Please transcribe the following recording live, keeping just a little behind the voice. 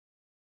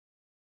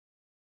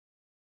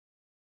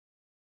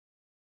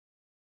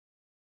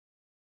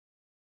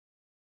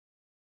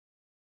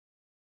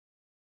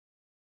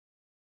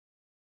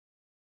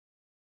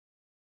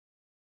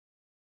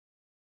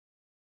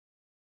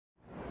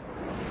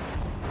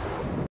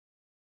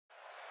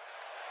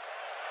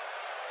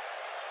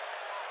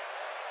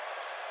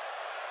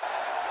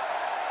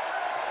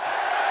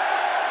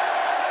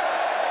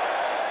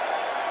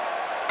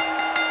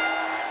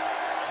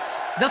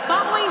The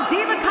following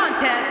Diva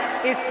contest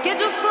is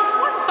scheduled for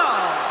one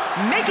fall.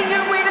 Making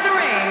her way to the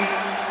ring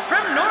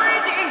from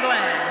Norwich,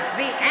 England,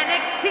 the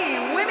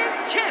NXT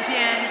Women's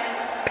Champion,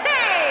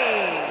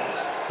 Paige.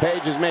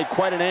 Paige has made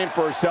quite a name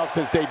for herself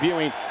since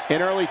debuting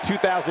in early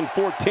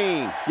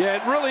 2014. Yeah,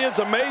 it really is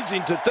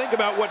amazing to think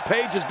about what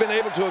Paige has been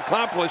able to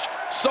accomplish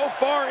so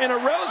far in a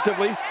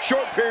relatively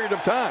short period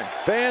of time.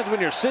 Fans, when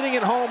you're sitting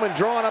at home and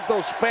drawing up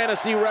those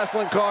fantasy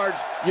wrestling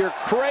cards, you're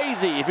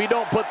crazy if you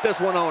don't put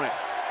this one on it.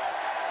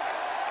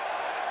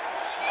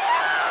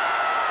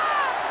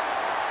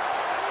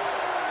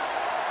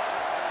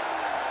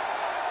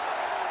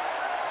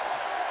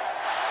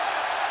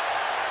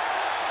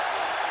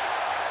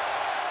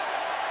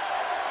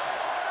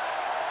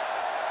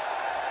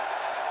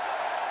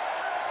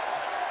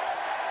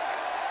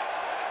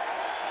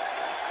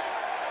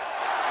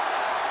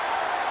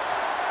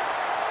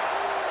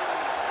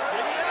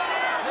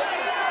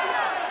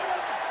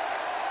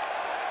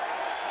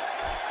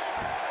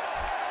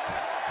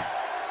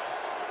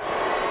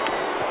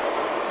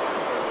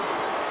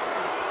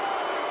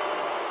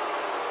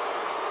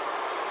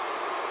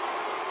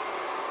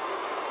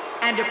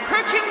 And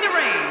approaching the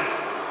ring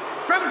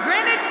from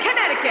Greenwich,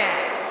 Connecticut,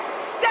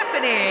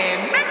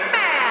 Stephanie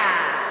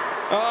McMahon.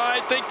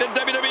 I think the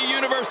WWE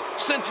Universe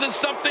senses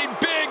something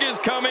big is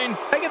coming.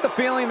 I get the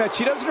feeling that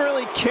she doesn't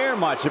really care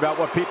much about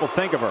what people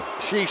think of her.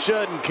 She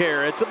shouldn't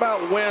care. It's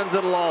about wins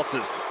and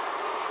losses.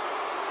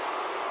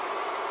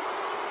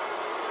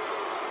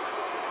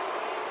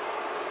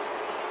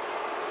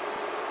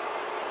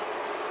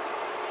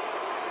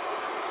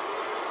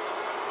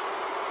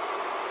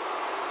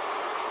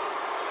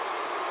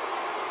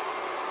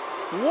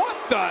 What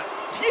the?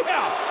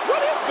 Yeah,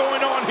 what is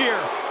going on here?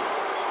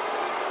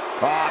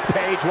 Oh,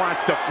 Paige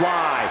wants to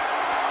fly.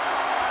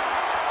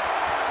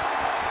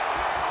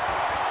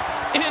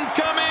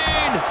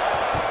 Incoming!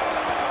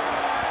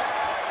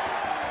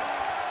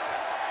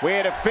 We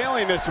had a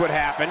feeling this would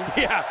happen.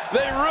 Yeah,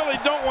 they really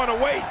don't want to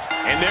wait.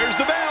 And there's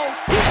the bell.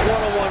 This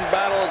one-on-one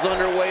battle is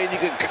underway, and you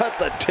can cut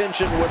the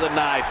tension with a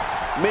knife.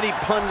 Many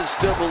pundits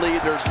still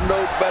believe there's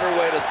no better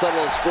way to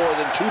settle a score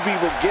than two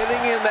people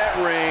getting in that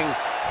ring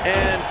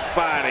and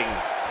fighting.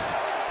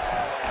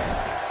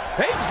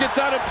 Paige gets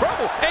out of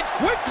trouble, and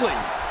quickly.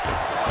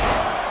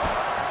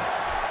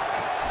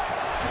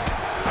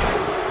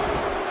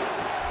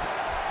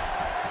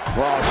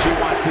 Well, she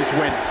wants this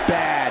win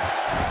bad.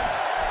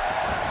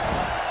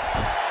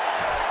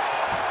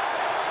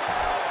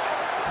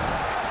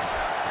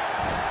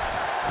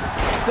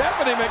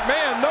 Stephanie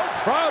McMahon, no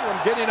problem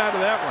getting out of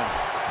that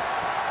one.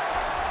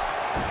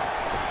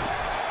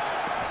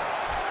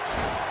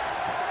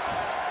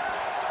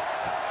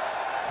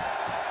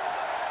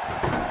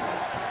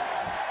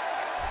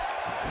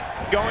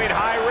 Going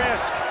high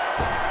risk.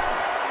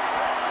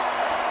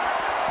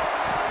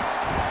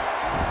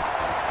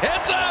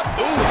 Heads up!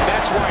 Ooh,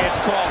 that's why it's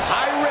called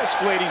high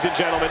risk, ladies and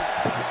gentlemen.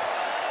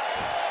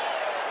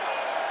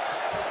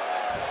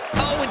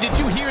 Oh, and did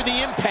you hear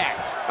the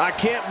impact? I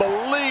can't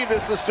believe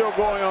this is still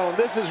going on.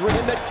 This is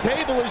And the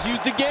table is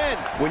used again.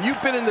 When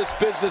you've been in this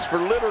business for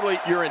literally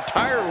your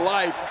entire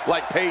life,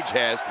 like Paige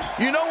has,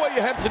 you know what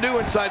you have to do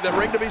inside the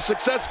ring to be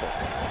successful.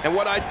 And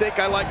what I think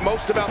I like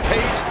most about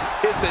Paige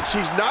is that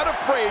she's not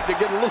afraid to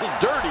get a little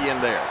dirty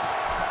in there.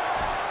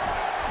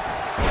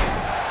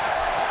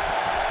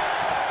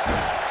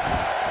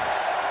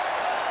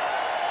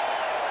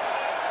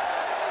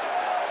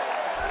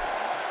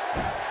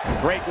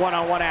 Great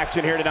one-on-one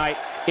action here tonight.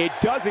 It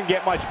doesn't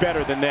get much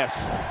better than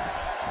this.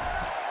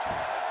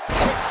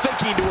 Quick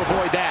thinking to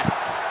avoid that.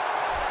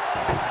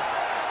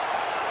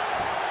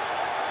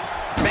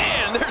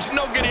 Man, there's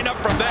no getting up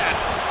from that.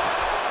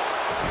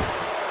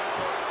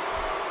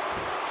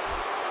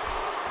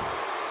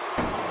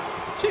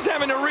 She's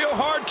having a real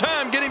hard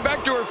time getting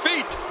back to her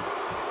feet.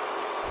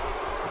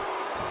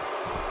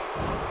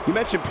 You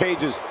mentioned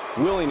Paige's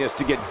willingness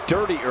to get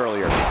dirty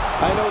earlier.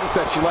 I noticed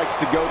that she likes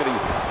to go to the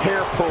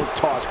hair pull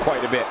toss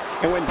quite a bit.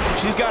 And when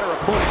she's got her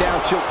opponent down,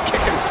 she'll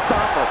kick and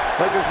stomp her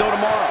like there's no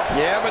tomorrow.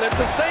 Yeah, but at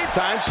the same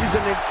time, she's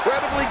an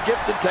incredibly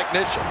gifted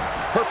technician.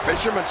 Her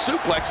fisherman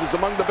suplex is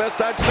among the best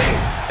I've seen.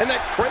 And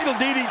that cradle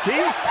DDT,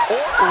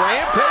 or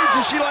rampage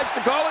as she likes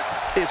to call it,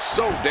 is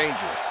so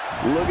dangerous.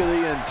 Look at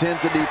the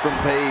intensity from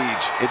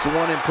Paige. It's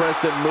one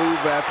impressive move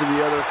after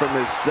the other from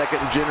his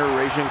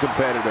second-generation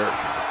competitor.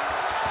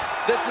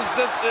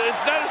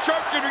 It's not a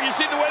sharpshooter. You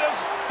see the way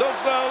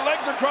those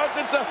legs are crossed?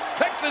 It's a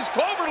Texas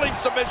cloverleaf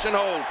submission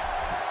hold.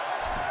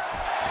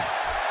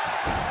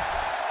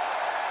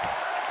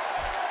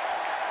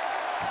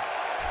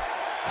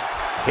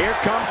 Here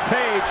comes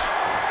Paige.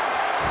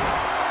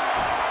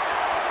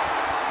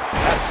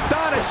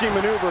 Astonishing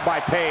maneuver by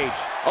Paige.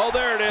 Oh,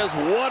 there it is.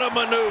 What a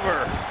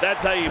maneuver.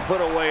 That's how you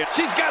put away.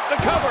 She's got the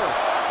cover.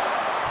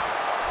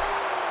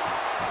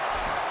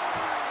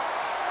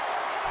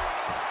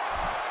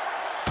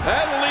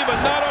 That'll leave a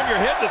knot on your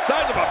head the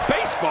size of a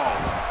baseball.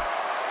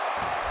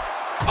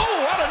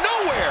 Oh, out of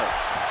nowhere.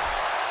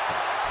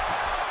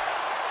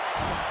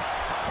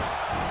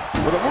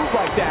 With a move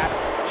like that,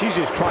 she's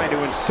just trying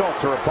to insult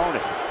her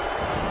opponent.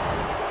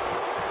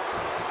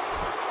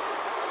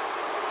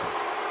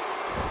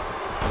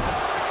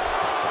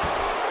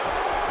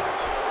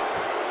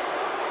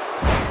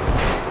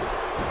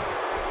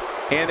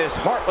 And this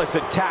heartless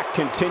attack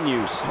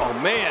continues. Oh,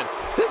 man,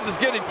 this is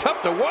getting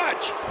tough to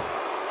watch.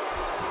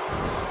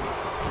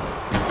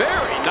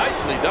 Very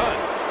nicely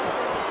done.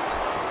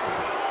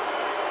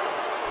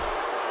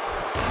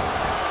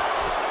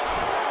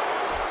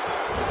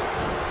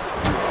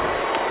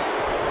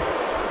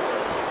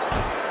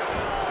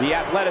 The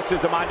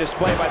athleticism on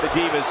display by the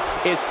Divas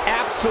is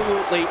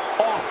absolutely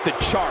off the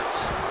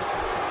charts.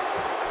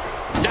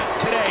 Not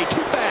today,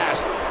 too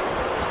fast.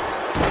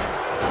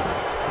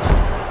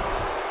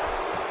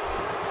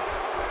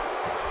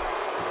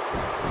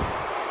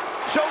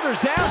 Shoulders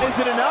down, is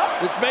it enough?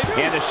 This may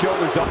be. And the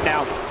shoulders up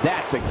now.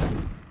 That's a